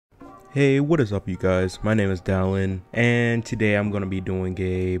Hey, what is up you guys? My name is Dallin, and today I'm going to be doing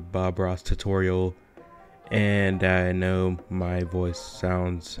a Bob Ross tutorial. And I know my voice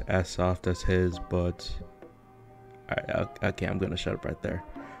sounds as soft as his, but okay, I'm going to shut up right there.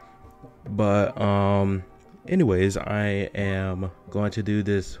 But anyways, I am going to do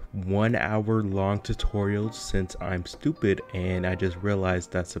this 1 hour long tutorial since I'm stupid and I just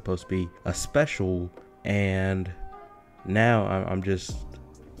realized that's supposed to be a special, and now I'm just,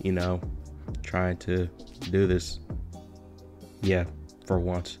 you know, trying to do this, yeah, for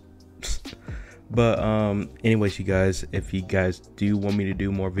once. But anyways, you guys, if you guys do want me to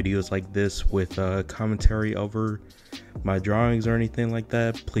do more videos like this with commentary over my drawings or anything like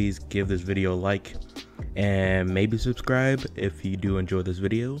that, please give this video a like and maybe subscribe if you do enjoy this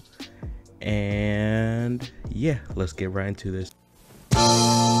video. And yeah, let's get right into this.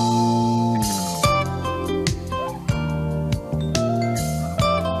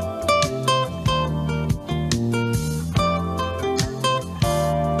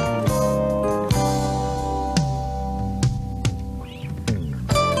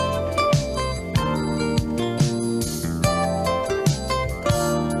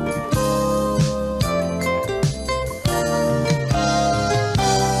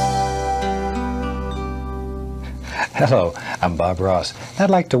 Hello, I'm Bob Ross. I'd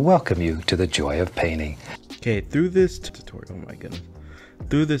like to welcome you to the joy of painting. Okay, through this tutorial, oh my goodness,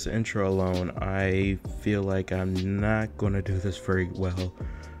 through this intro alone, I feel like I'm not gonna do this very well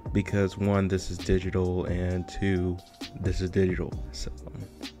because one, this is digital, and two, this is digital. So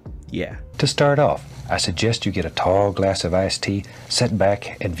yeah. To start off, I suggest you get a tall glass of iced tea, sit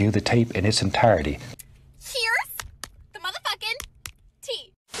back and view the tape in its entirety. Cheers! The motherfucking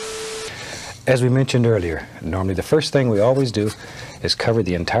tea. As we mentioned earlier, normally the first thing we always do is cover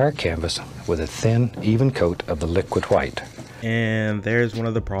the entire canvas with a thin, even coat of the liquid white. And there's one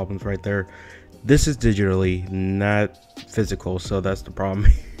of the problems right there. This is digitally, not physical, so that's the problem.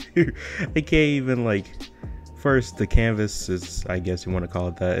 I can't even, like, first the canvas is, I guess you want to call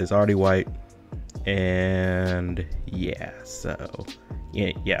it that, is already white. And yeah, so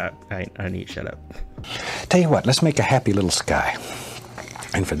yeah, I need to shut up. Tell you what, let's make a happy little sky.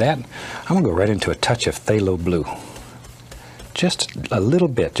 And for that, I'm gonna go right into a touch of phthalo blue. Just a little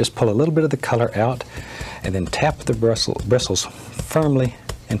bit, just pull a little bit of the color out and then tap the bristles firmly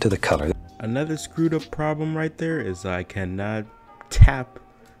into the color. Another screwed up problem right there is I cannot tap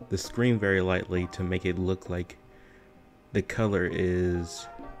the screen very lightly to make it look like the color is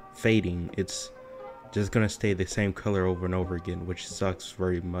fading. It's just gonna stay the same color over and over again, which sucks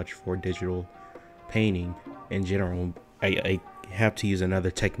very much for digital painting in general. I have to use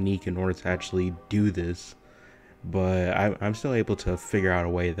another technique in order to actually do this, but I'm still able to figure out a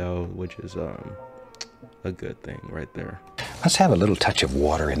way though, which is a good thing right there. Let's have a little touch of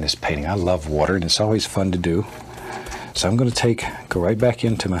water in this painting. I love water and it's always fun to do. So I'm going to go right back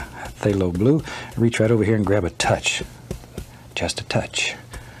into my phthalo blue, reach right over here and grab a touch, just a touch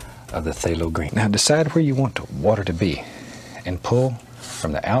of the phthalo green. Now decide where you want the water to be and pull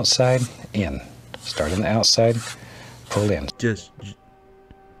from the outside in. Start on the outside, pull in.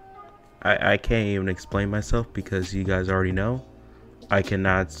 I can't even explain myself because you guys already know I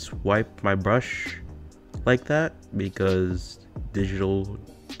cannot swipe my brush like that because digital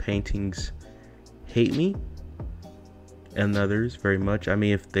paintings hate me and others very much. I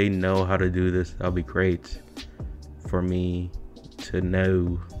mean, if they know how to do this, that'll be great for me to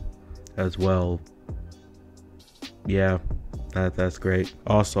know as well. Yeah, that's great.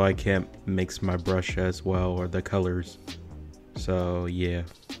 Also, I can't mix my brush as well, or the colors, so yeah.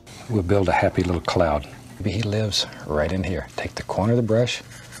 We'll build a happy little cloud. Maybe he lives right in here. Take the corner of the brush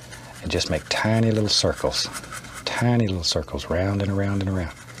and just make tiny little circles round and around and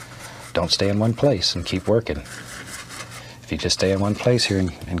around. Don't stay in one place and keep working. If you just stay in one place here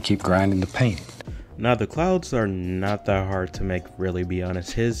and keep grinding the paint. Now the clouds are not that hard to make, really, be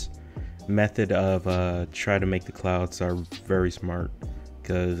honest. His method of try to make the clouds are very smart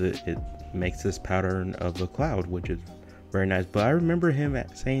because it makes this pattern of a cloud, which is very nice. But I remember him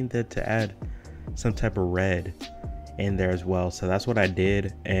saying that to add some type of red in there as well, so that's what I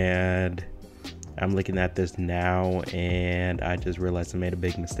did. And I'm looking at this now and I just realized I made a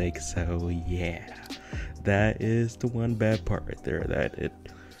big mistake. So yeah, that is the one bad part right there.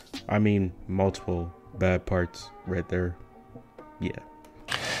 I mean multiple bad parts right there. Yeah.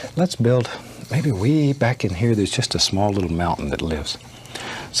 Let's build, maybe way back in here there's just a small little mountain that lives.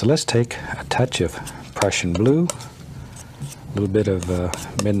 So let's take a touch of Prussian blue, a little bit of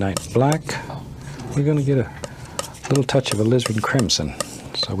midnight black. We're going to get a little touch of alizarin crimson.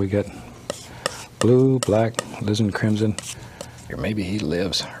 So we got blue, black, alizarin crimson, Or maybe he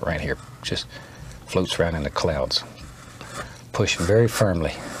lives right here, just floats around in the clouds. Push very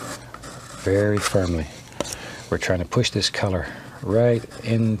firmly, very firmly. We're trying to push this color right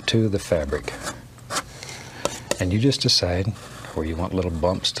into the fabric. And you just decide where you want little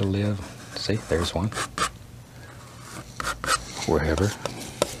bumps to live. See, there's one. Wherever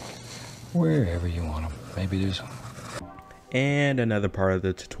you want them. Maybe there's... And another part of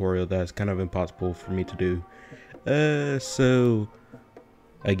the tutorial that's kind of impossible for me to do. So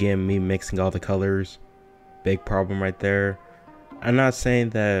again, me mixing all the colors, big problem right there. I'm not saying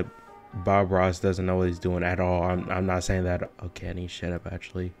that Bob Ross doesn't know what he's doing at all. I'm not saying that. Okay, I need to shut up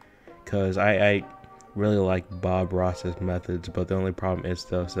actually, because I really like Bob Ross's methods, but the only problem is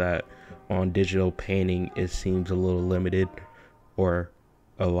though that on digital painting it seems a little limited, or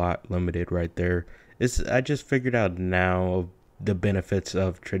a lot limited right there. I just figured out now the benefits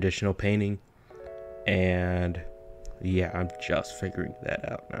of traditional painting, and yeah, I'm just figuring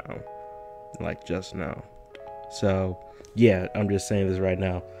that out now, like just now. So yeah, I'm just saying this right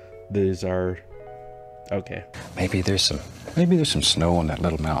now. These are okay. Maybe there's some snow on that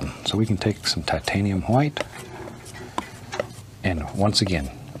little mountain, so we can take some titanium white and once again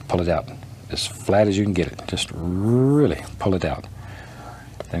pull it out as flat as you can get it. Just really pull it out.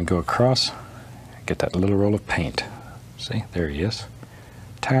 Then go across, get that little roll of paint. See, there he is.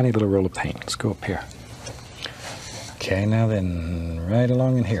 Tiny little roll of paint. Let's go up here. Okay, now then, right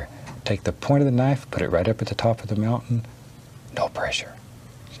along in here. Take the point of the knife, put it right up at the top of the mountain. No pressure.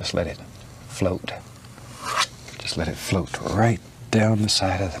 Just let it float. Just let it float right down the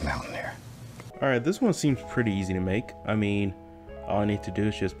side of the mountain there. Alright, this one seems pretty easy to make. I mean, all I need to do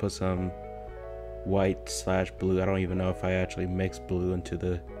is just put some white/blue. I don't even know if I actually mixed blue into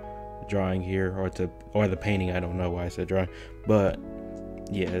the drawing here or the painting. I don't know why I said drawing, but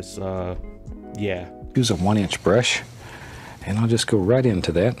yes, yeah. Use a 1-inch brush, and I'll just go right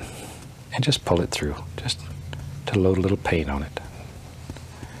into that and just pull it through, just to load a little paint on it,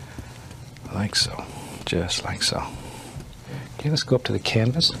 like so, just like so. Okay, let's go up to the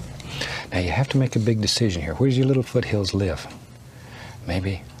canvas. Now you have to make a big decision here. Where's your little foothills live?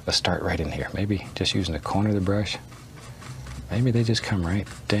 Maybe let's start right in here. Maybe just using the corner of the brush. Maybe they just come right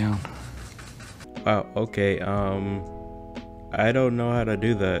down. Wow, okay, I don't know how to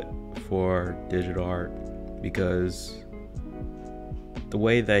do that for digital art, because the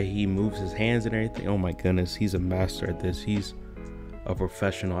way that he moves his hands and everything, oh my goodness, he's a master at this. He's a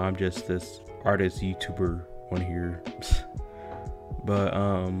professional. I'm just this artist YouTuber on here. But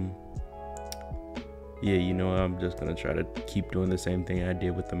yeah, you know, I'm just gonna try to keep doing the same thing I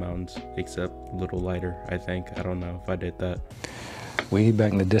did with the mountains, except a little lighter, I think. I don't know if I did that. Way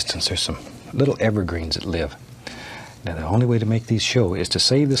back in the distance, there's some little evergreens that live. Now the only way to make these show is to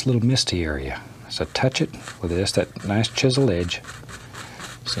save this little misty area. So touch it with just that nice chisel edge.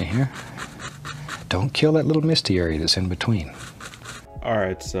 See here? Don't kill that little misty area that's in between.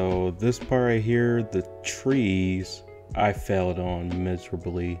 Alright, so this part right here, the trees, I failed on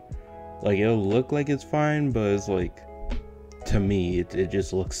miserably. Like, it'll look like it's fine, but it's like, to me, it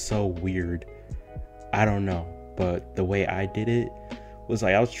just looks so weird. I don't know, but the way I did it was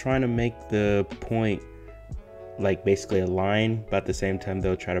like, I was trying to make the point like basically a line, but at the same time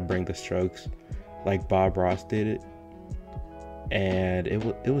they'll try to bring the strokes like Bob Ross did it, and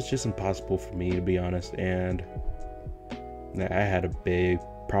it was just impossible for me, to be honest. And I had a big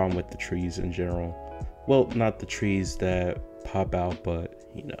problem with the trees in general. Well, not the trees that pop out, but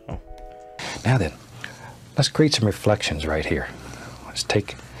you know. Now then, let's create some reflections right here. Let's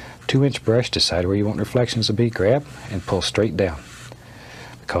take a 2-inch brush, decide where you want reflections to be, grab and pull straight down.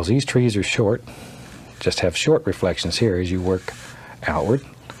 Because these trees are short, just have short reflections here as you work outward.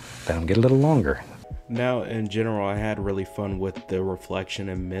 Let them get a little longer. Now, in general, I had really fun with the reflection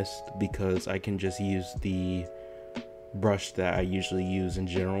and mist, because I can just use the brush that I usually use in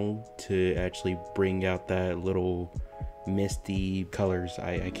general to actually bring out that little misty colors.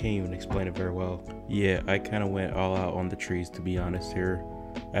 I can't even explain it very well. Yeah, I kind of went all out on the trees, to be honest here.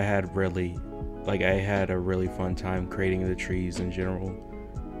 I had a really fun time creating the trees in general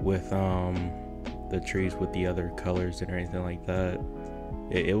with the trees with the other colors and everything like that.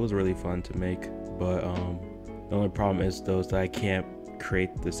 It was really fun to make, but the only problem is though that I can't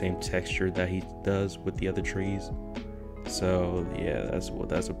create the same texture that he does with the other trees. So yeah,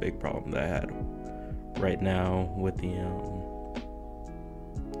 that's a big problem that I had right now with the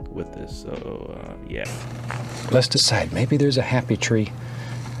with this. So yeah, let's decide. Maybe there's a happy tree,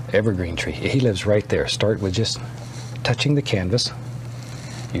 evergreen tree. He lives right there. Start with just touching the canvas.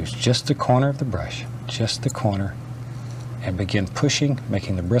 Use just the corner of the brush, just the corner, and begin pushing,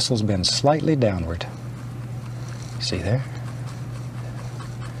 making the bristles bend slightly downward. See there?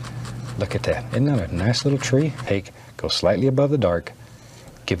 Look at that. Isn't that a nice little tree? Take, go slightly above the dark,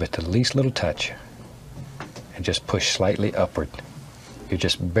 give it the least little touch, and just push slightly upward. You're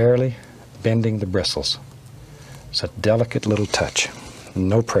just barely bending the bristles. It's a delicate little touch,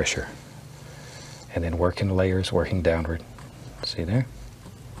 no pressure. And then work in layers, working downward. See there?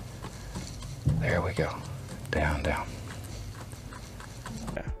 There we go. Down, down.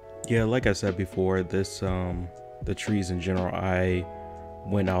 Yeah, like I said before, this the trees in general, I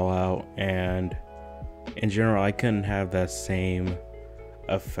went all out, and in general I couldn't have that same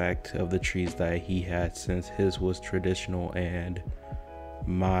effect of the trees that he had, since his was traditional and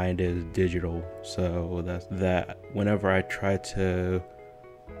mine is digital. So that's that. Whenever I try to,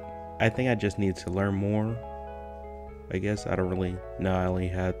 I think I just need to learn more, I guess. I don't really know. I only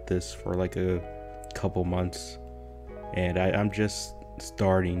had this for like a couple months, and I'm just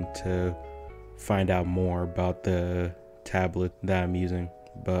starting to find out more about the tablet that I'm using.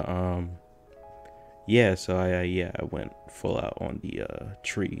 But yeah, so I went full out on the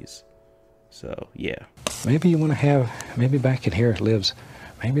trees. So yeah, maybe you want to have, maybe back in here lives,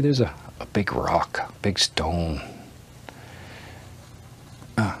 maybe there's a big rock, big stone.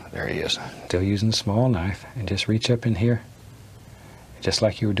 There he is, still using the small knife, and just reach up in here, just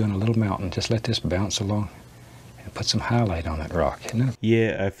like you were doing a little mountain. Just let this bounce along and put some highlight on that rock, isn't it?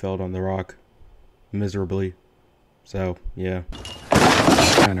 Yeah, I fell on the rock miserably. So yeah,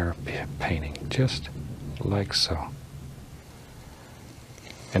 kind of painting just like so,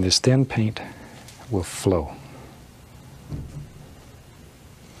 and this thin paint will flow.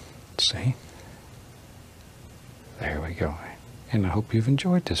 See, there we go. And I hope you've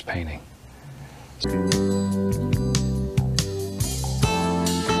enjoyed this painting.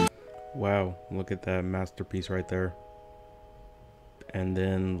 Wow, look at that masterpiece right there. And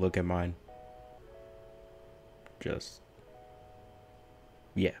then look at mine. Just,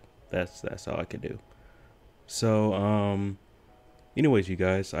 yeah, that's all I can do. So anyways, you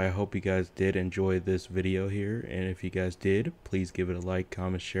guys, I hope you guys did enjoy this video here, and if you guys did, please give it a like,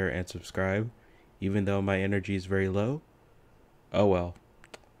 comment, share, and subscribe. Even though my energy is very low, oh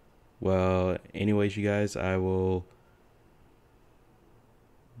well, anyways, you guys, I will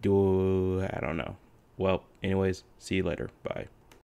do, I don't know. Well, anyways, see you later. Bye.